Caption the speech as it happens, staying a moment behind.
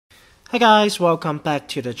Hi guys, welcome back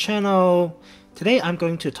to the channel. Today I'm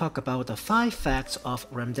going to talk about the 5 facts of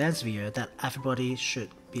Remdesivir that everybody should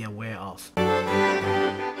be aware of.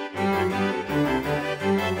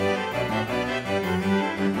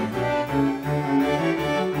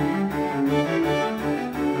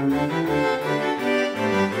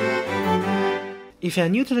 If you are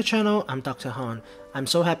new to the channel, I'm Dr. Han. I'm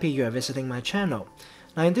so happy you are visiting my channel.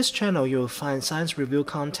 Now in this channel, you'll find science review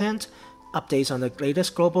content, updates on the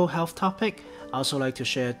latest global health topic. I also like to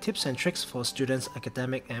share tips and tricks for students'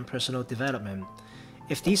 academic and personal development.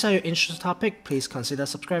 If these are your interest topic, please consider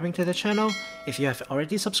subscribing to the channel. If you have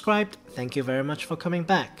already subscribed, thank you very much for coming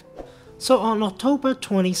back. So on October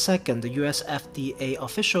 22nd, the US FDA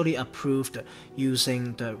officially approved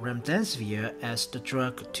using the Remdesivir as the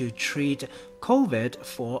drug to treat COVID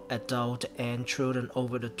for adult and children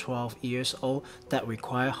over the 12 years old that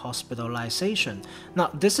require hospitalization.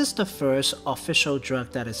 Now, this is the first official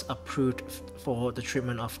drug that is approved for the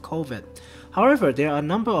treatment of COVID. However, there are a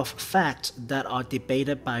number of facts that are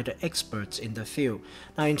debated by the experts in the field.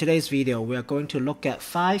 Now, in today's video, we are going to look at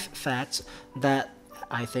 5 facts that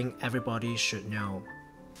I think everybody should know.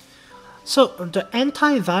 So, the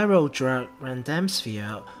antiviral drug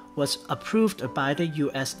Remdesivir was approved by the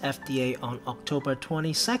US FDA on October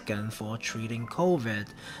 22nd for treating COVID.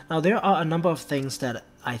 Now, there are a number of things that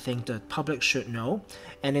I think the public should know,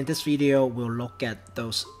 and in this video, we'll look at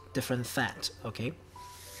those different facts, okay?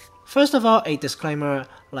 First of all, a disclaimer,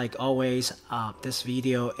 like always, this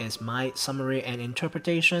video is my summary and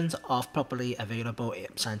interpretations of publicly available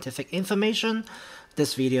scientific information.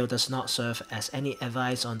 This video does not serve as any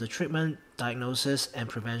advice on the treatment, diagnosis, and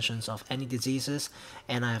preventions of any diseases,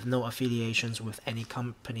 and I have no affiliations with any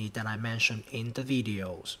company that I mentioned in the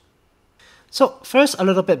videos. So first, a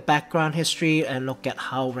little bit background history and look at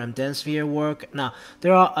how Remdesivir work. Now,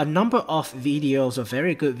 there are a number of videos, or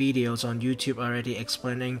very good videos on YouTube already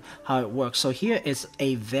explaining how it works. So here is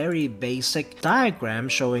a very basic diagram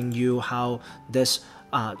showing you how this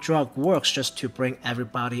drug works, just to bring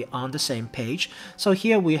everybody on the same page. So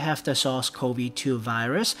here we have the SARS-CoV-2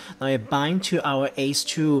 virus. Now it binds to our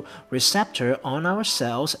ACE2 receptor on our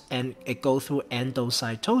cells and it goes through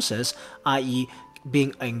endocytosis, i.e.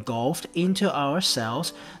 being engulfed into our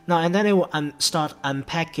cells. Now and then it will start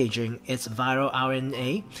unpackaging its viral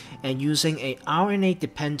RNA and using a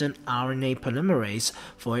RNA-dependent RNA polymerase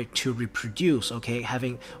for it to reproduce, okay,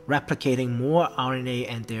 replicating more RNA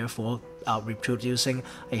and therefore reproducing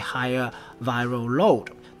a higher viral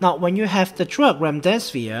load. Now, when you have the drug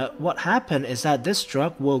Remdesivir, what happens is that this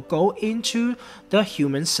drug will go into the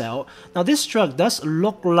human cell. Now, this drug does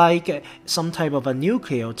look like some type of a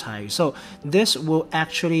nucleotide, so this will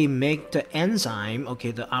actually make the enzyme, okay,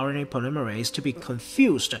 the RNA polymerase, to be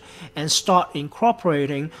confused and start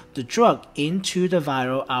incorporating the drug into the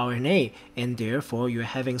viral RNA, and therefore you're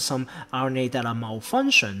having some RNA that are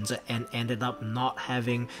malfunctioned and ended up not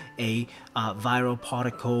having a viral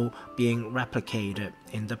particle being replicated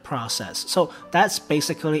in the process. So that's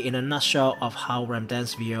basically in a nutshell of how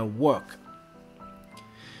Remdesivir work.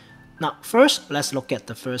 Now first, let's look at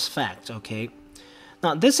the first fact, okay?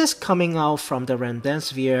 Now this is coming out from the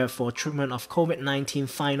Remdesivir for treatment of COVID-19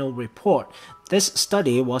 final report. This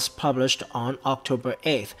study was published on October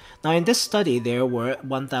 8th. Now in this study, there were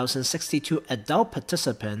 1,062 adult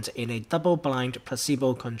participants in a double-blind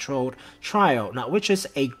placebo-controlled trial, now which is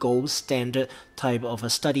a gold standard type of a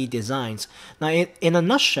study designs. Now in a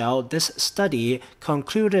nutshell, this study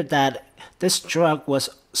concluded that this drug was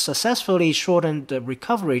successfully shortened the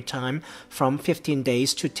recovery time from 15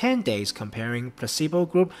 days to 10 days, comparing placebo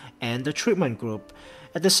group and the treatment group.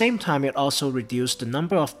 At the same time, it also reduced the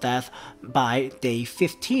number of deaths by day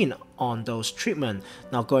 15 on those treatment,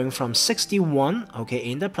 now going from 61, okay,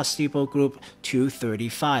 in the placebo group to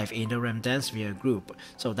 35 in the Remdesivir group.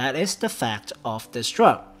 So that is the fact of this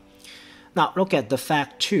drug. Now look at the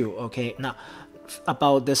fact 2, okay, now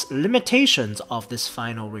about this limitations of this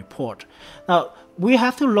final report. Now we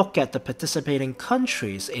have to look at the participating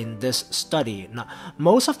countries in this study. Now,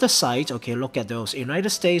 most of the sites, okay, look at those: United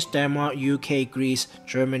States, Denmark, UK, Greece,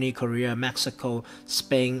 Germany, Korea, Mexico,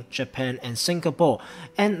 Spain, Japan, and Singapore.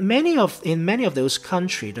 And in many of those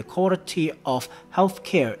countries, the quality of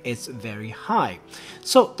healthcare is very high.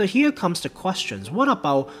 So here comes the questions: what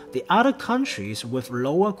about the other countries with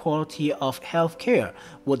lower quality of healthcare?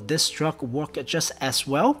 Would this drug work just as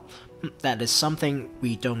well? That is something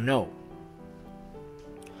we don't know.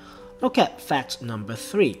 Look at fact number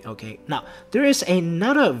 3, okay? Now, there is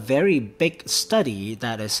another very big study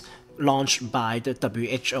that is launched by the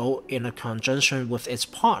WHO in a conjunction with its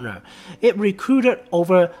partner. It recruited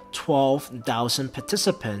over 12,000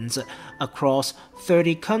 participants across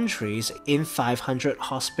 30 countries in 500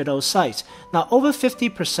 hospital sites. Now, over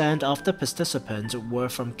 50% of the participants were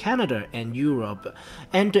from Canada and Europe,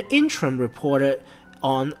 and the interim reported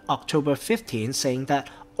on October 15 saying that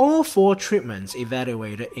all 4 treatments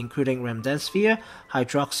evaluated, including remdesivir,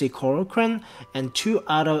 hydroxychloroquine, and 2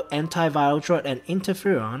 other antiviral drugs and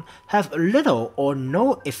interferon, have little or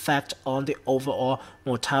no effect on the overall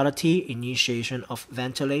mortality, initiation of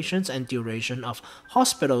ventilations, and duration of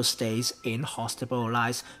hospital stays in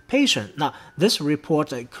hospitalized patients. Now, this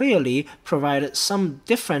report clearly provided some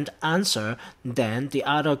different answer than the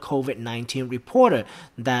other COVID-19 report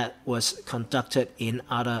that was conducted in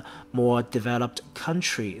other more developed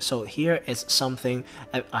countries. So here is something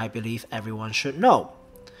I believe everyone should know.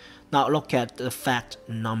 Now look at the fact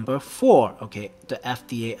number 4, okay, the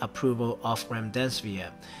FDA approval of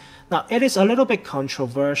remdesivir. Now, it is a little bit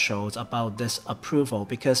controversial about this approval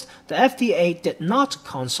because the FDA did not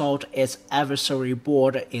consult its advisory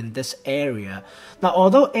board in this area. Now,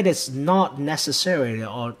 although it is not necessary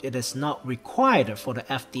or it is not required for the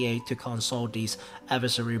FDA to consult these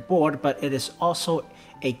advisory board, but it is also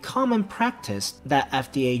a common practice that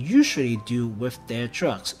FDA usually do with their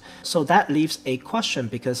drugs. So that leaves a question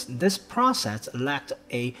because this process lacked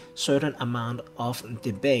a certain amount of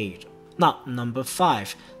debate. Now, number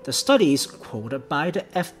 5, the studies quoted by the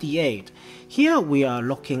FDA. Here we are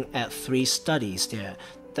looking at 3 studies there.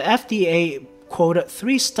 The FDA quoted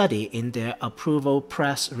 3 studies in their approval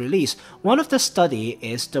press release. One of the study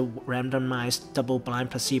is the randomized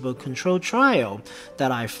double-blind placebo-controlled trial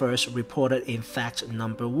that I first reported in fact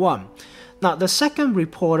number 1. Now, the second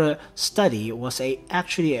reported study was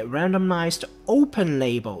actually a randomized open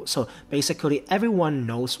label. So basically everyone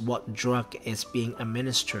knows what drug is being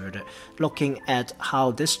administered, looking at how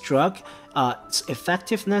this drug, its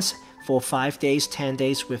effectiveness for 5 days, 10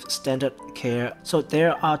 days with standard care. So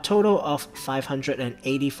there are a total of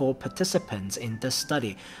 584 participants in this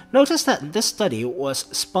study. Notice that this study was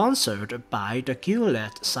sponsored by the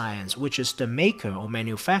Gilead Sciences, which is the maker or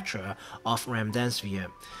manufacturer of remdesivir.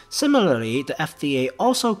 Similarly, the FDA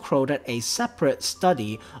also quoted a separate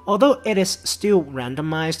study, although it is still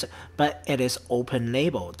randomized, but it is open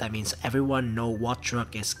label. That means everyone knows what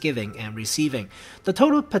drug is giving and receiving. The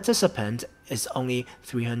total participant is only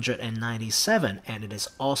 397, and it is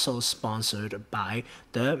also sponsored by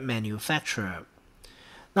the manufacturer.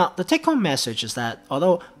 Now, the take-home message is that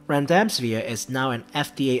although remdesivir is now an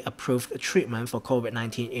FDA-approved treatment for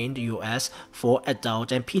COVID-19 in the US for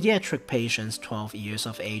adult and pediatric patients 12 years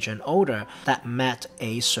of age and older that met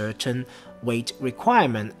a certain weight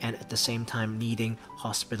requirement and at the same time needing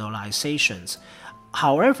hospitalizations.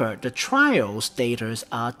 However, the trials data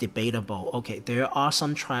are debatable. Okay, there are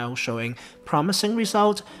some trials showing promising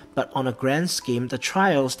results, but on a grand scheme, the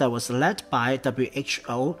trials that was led by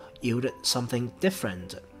WHO yielded something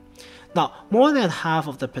different. Now, more than half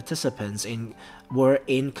of the participants were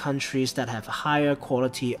in countries that have higher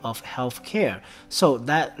quality of health care, so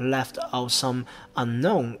that left out some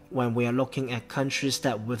unknown when we are looking at countries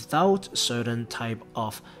that without certain type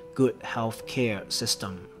of good health care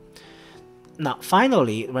system. Now,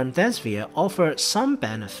 finally, remdesivir offered some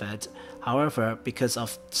benefit. However, because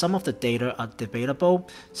of some of the data are debatable,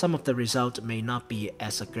 some of the results may not be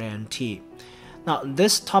as a guarantee. Now,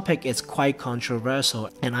 this topic is quite controversial,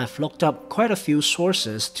 and I've looked up quite a few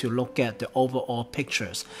sources to look at the overall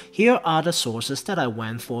pictures. Here are the sources that I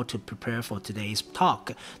went for to prepare for today's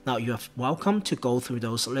talk. Now, you are welcome to go through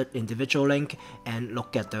those individual links and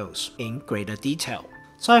look at those in greater detail.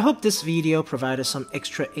 So I hope this video provided some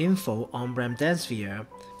extra info on remdesivir.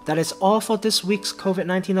 That is all for this week's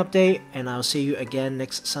COVID-19 update, and I'll see you again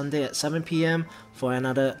next Sunday at 7 p.m. for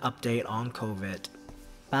another update on COVID.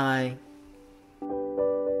 Bye.